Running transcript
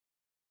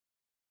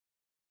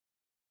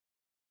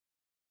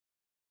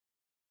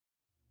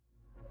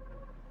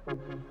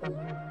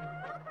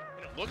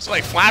Looks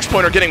like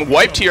Flashpoint are getting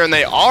wiped here, and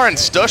they are, and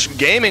STUSH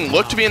Gaming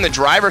look to be in the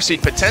driver's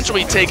seat,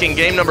 potentially taking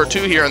game number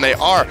 2 here, and they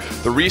are.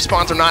 The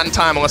respawns are not in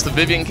time unless the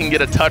Vivian can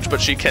get a touch, but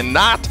she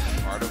cannot.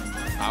 Part of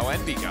how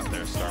Envy got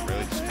their start,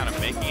 really just kind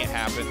of making it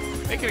happen,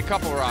 making a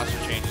couple of roster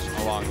changes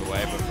along the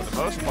way, but for the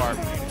most part,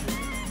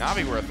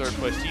 Navi were a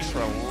third-place team for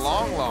a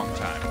long, long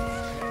time.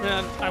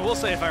 And I will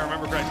say, if I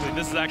remember correctly,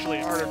 this is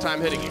actually a harder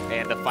time hitting you.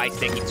 And the fight's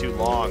taking too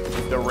long.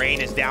 The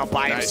Rain is down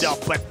by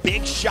himself, but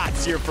big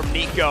shots here from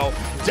Nico.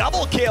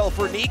 Double kill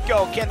for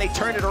Nico. Can they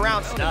turn it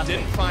around?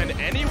 Didn't find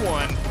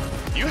anyone.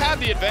 You have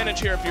the advantage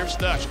here if you're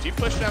STUSH. If you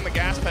push down the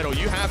gas pedal,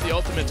 you have the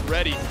ultimates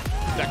ready.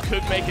 That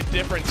could make a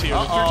difference here.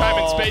 With your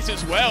time and space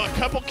as well. A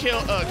couple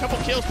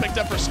kills picked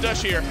up for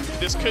STUSH here.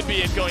 This could be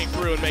it going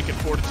through and make it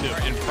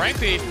 4-2. And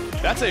frankly,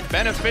 that's a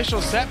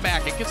beneficial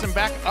setback. It gets him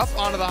back up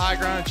onto the high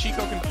ground, and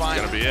Chico can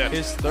find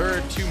his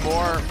third. 2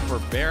 more for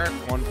Barrett,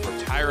 1 for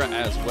Tyra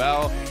as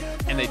well.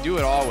 And they do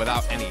it all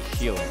without any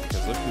healing,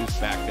 because look who's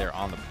back there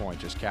on the point,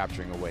 just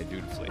capturing away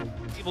dutifully.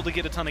 Able to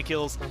get a ton of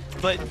kills,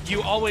 but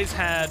you always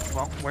had,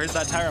 well, where's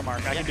that Tyra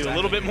mark? I can do a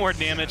little bit more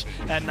damage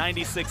at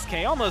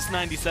 96k, almost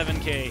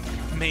 97k,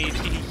 made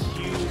a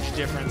huge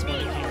difference when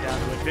it came down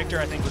to it. Victor,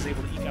 I think, was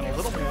able to eke out a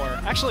little more.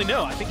 Actually,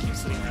 no, I think he was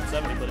sitting around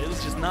 70, but it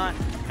was just not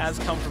as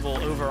comfortable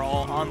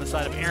overall on the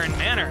side of Aaron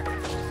Manor.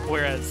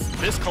 Whereas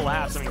this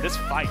collapse, I mean, this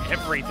fight,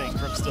 everything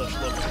from STUSH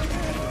looked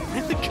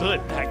really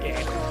good that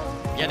game.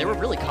 Yeah, they were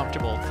really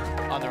comfortable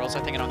on their ults,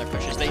 I think, and on their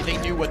pushes. They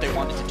knew what they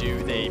wanted to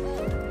do. They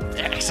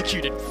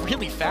executed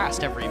really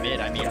fast every mid.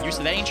 I mean,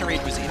 that Ancient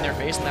Rage was in their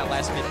face in that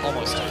last mid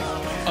almost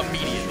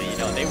immediately. You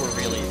know, they were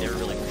really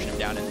pushing him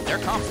down. And their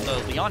comp,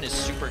 Leon is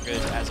super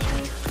good as a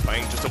pitcher.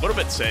 Playing just a little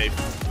bit safe.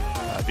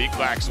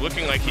 V-Clax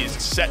looking like he's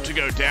set to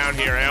go down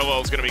here.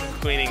 LL's going to be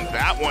cleaning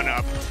that one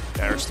up.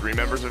 There's 3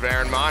 members of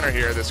Aaron Manor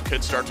here. This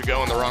could start to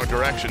go in the wrong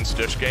direction.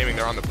 STUSH Gaming,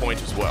 they're on the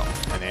point as well.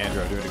 And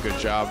Andrew doing a good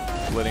job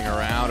flitting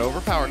around.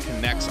 Overpower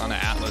connects on the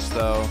Atlas,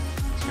 though.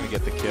 He's going to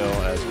get the kill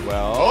as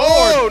well.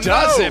 Oh,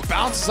 does it?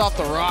 Bounces off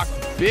the rock.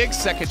 Big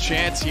second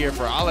chance here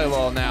for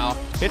Alelol now.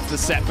 Hits the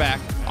setback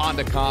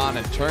onto Khan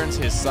and turns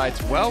his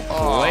sights. Well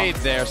played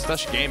there.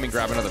 STUSH Gaming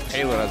grab another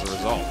payload as a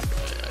result.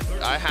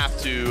 I have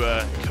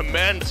to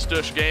commend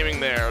STUSH Gaming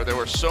there. There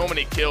were so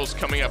many kills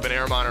coming up in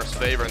Aaron Manor's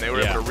favor, and they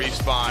were able to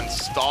respawn,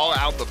 stall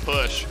out the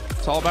push.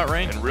 It's all about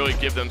Rain. And really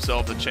give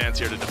themselves a chance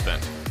here to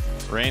defend.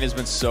 Rain has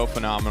been so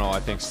phenomenal, I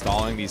think,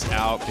 stalling these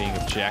out, being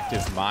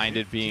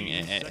objective-minded, being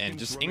and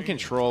just in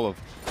control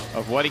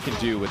of what he can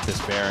do with this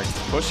Baron.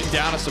 Pushing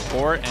down a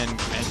support and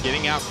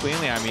getting out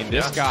cleanly. I mean,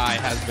 this guy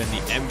has been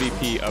the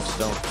MVP of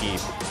Stone Keep,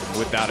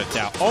 without a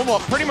doubt.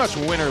 Almost pretty much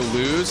win or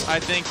lose. I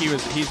think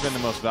he's been the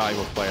most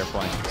valuable player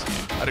playing this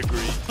game. I'd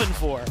agree.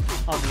 4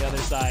 on the other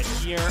side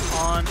here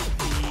on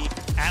the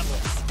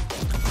Atlas.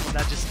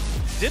 That just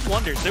did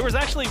wonders. There was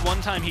actually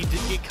one time he did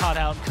get caught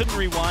out, couldn't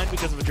rewind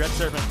because of a Dread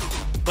Serpent.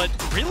 But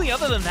really,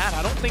 other than that,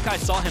 I don't think I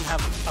saw him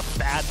have a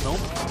bad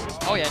moment.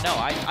 Oh yeah, no,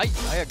 I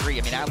agree.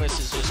 I mean, Atlas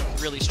is just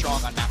really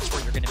strong on maps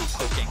where you're going to be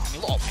poking. I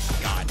mean, oh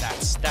my god,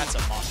 that's a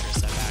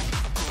monstrous setback.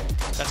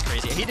 That's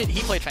crazy.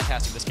 He played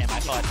fantastic this game, I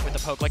thought, with the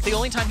poke. Like, the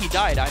only time he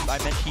died, I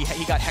meant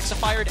he got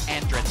Hexifired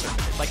and Dread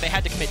Serpented. Like, they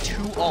had to commit 2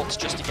 ults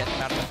just to get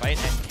him out of the fight,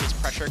 and his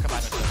pressure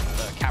combined with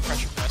the cap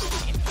pressure for the rest of the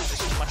team was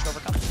just too much to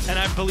overcome. And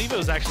I believe it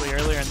was actually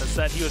earlier in the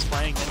set he was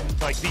playing,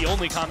 and like the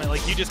only comment,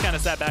 like you just kind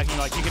of sat back and you're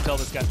like, you can tell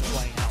this guy's been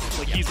playing out.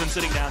 Like he's been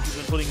sitting down, he's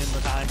been putting in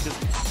the time,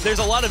 because there's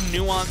a lot of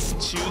nuance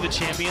to the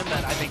champion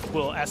that I think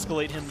will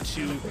escalate him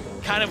to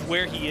kind of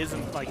where he is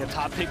in like a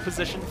top pick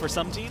position for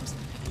some teams.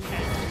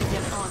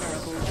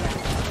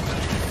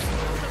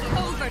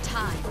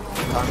 Overtime.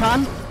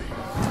 Khan?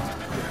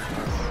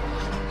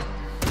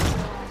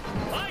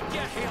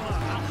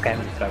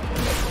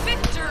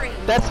 Victory.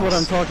 That's what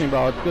I'm talking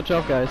about. Good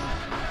job, guys.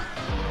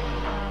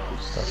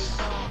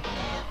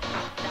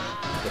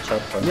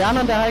 Jan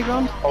on the high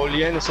ground? Oh,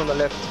 Lien is on the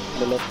left.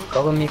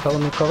 Cover me, cover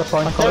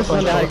point, There's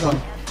on the high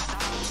ground.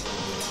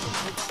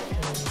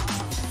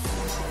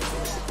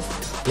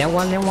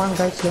 Lane one,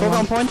 guys. Koga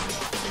on point.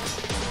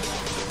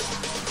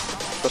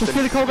 Just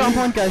kill the Koga on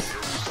point, guys.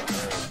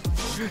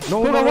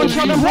 No, Koga one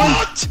shot on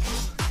point!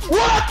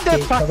 What the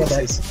fuck is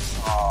this?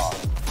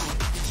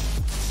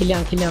 Kill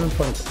on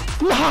point.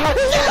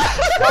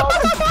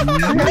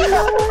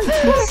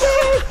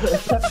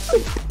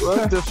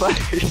 What the fuck?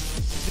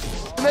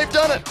 And they've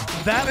done it.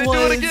 They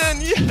do it again.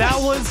 Yes. That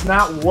was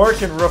not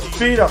working.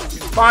 Rafita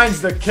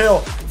finds the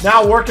kill.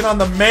 Now working on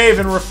the Maeve,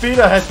 and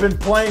Rafita has been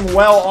playing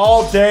well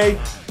all day.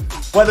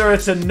 Whether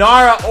it's a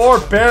Nara or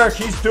Barrack,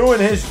 he's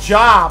doing his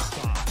job.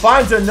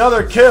 Finds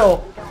another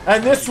kill,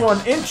 and this one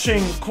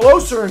inching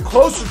closer and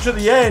closer to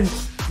the end.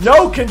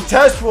 No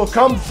contest will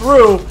come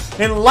through.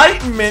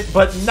 Enlightenment,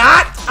 but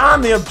not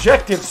on the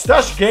objective.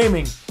 STUSH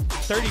Gaming.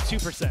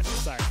 32%,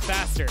 sorry,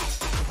 faster.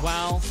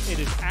 While it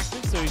is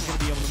active, so he's going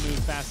to be able to move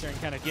faster and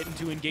kind of get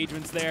into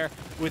engagements there.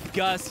 With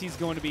Gus, he's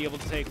going to be able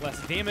to take less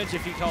damage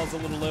if he calls a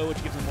little low,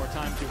 which gives him more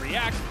time to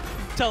react,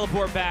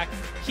 teleport back,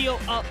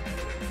 heal up,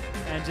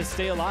 and just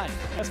stay alive.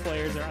 Best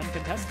players are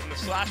uncontested. And the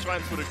Slash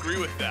lines would agree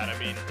with that. I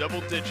mean,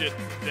 double-digit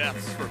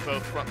deaths for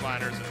both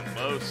frontliners and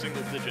low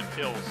single-digit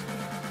kills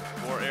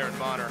for Aaron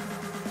Bonner.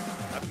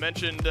 I've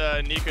mentioned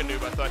Nika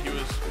Noob. I thought he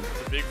was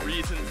the big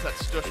reasons that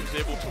STUSH was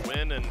able to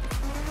win, and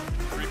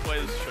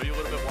replays show you a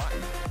little bit why.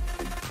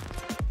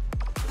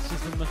 It's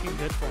just been looking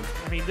good for him.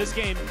 I mean, this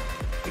game,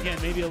 again,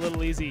 maybe a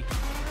little easy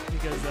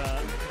because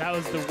that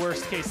was the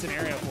worst case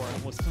scenario for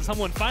him, was when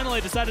someone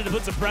finally decided to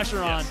put some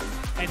pressure on,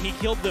 and he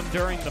killed them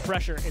during the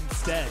pressure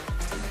instead.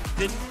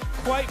 Didn't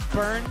quite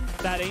burn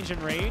that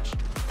Ancient Rage,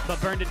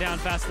 but burned it down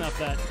fast enough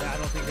that I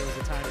don't think there was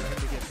a time for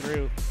him to get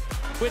through.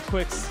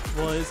 Quicks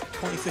was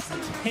 26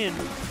 and 10.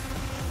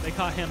 They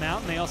caught him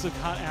out, and they also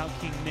caught out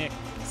King Nick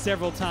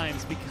several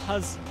times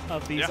because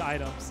of these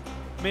items.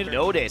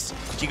 Notice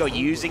Chico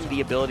using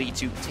the ability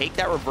to take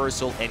that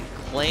reversal and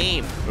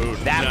claim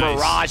that nice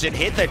barrage and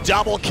hit the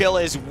double kill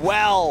as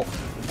well.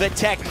 The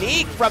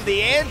technique from the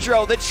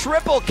Andro, the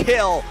triple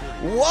kill.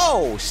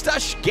 Whoa,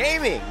 STUSH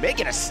Gaming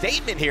making a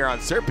statement here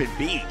on Serpent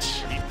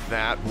Beach.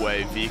 That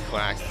way,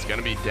 V-Clax is going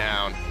to be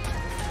down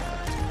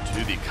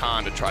to the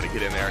con to try to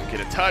get in there and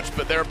get a touch,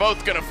 but they're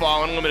both going to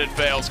fall. Unlimited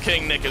fails.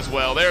 King Nick as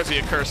well. There's the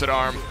accursed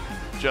arm,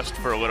 just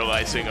for a little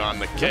icing on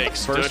the cake.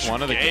 First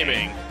one of the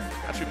game.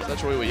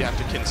 That's really what you have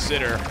to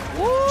consider.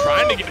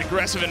 Trying to get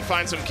aggressive and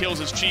find some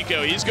kills is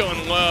Chico. He's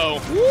going low.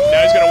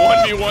 Now he's going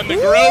to 1v1 the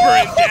Grover,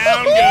 and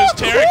down goes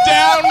Tarek.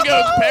 Down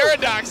goes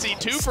Paradoxy.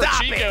 2 for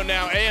Chico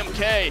now.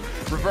 AMK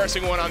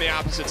reversing one on the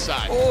opposite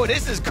side. Oh,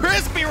 this is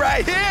crispy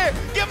right here.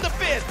 Give him the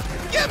fist.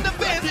 Give him the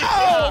fist.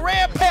 Oh,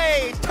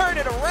 Rampage. Turn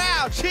it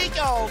around.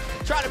 Chico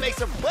trying to make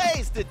some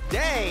plays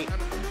today.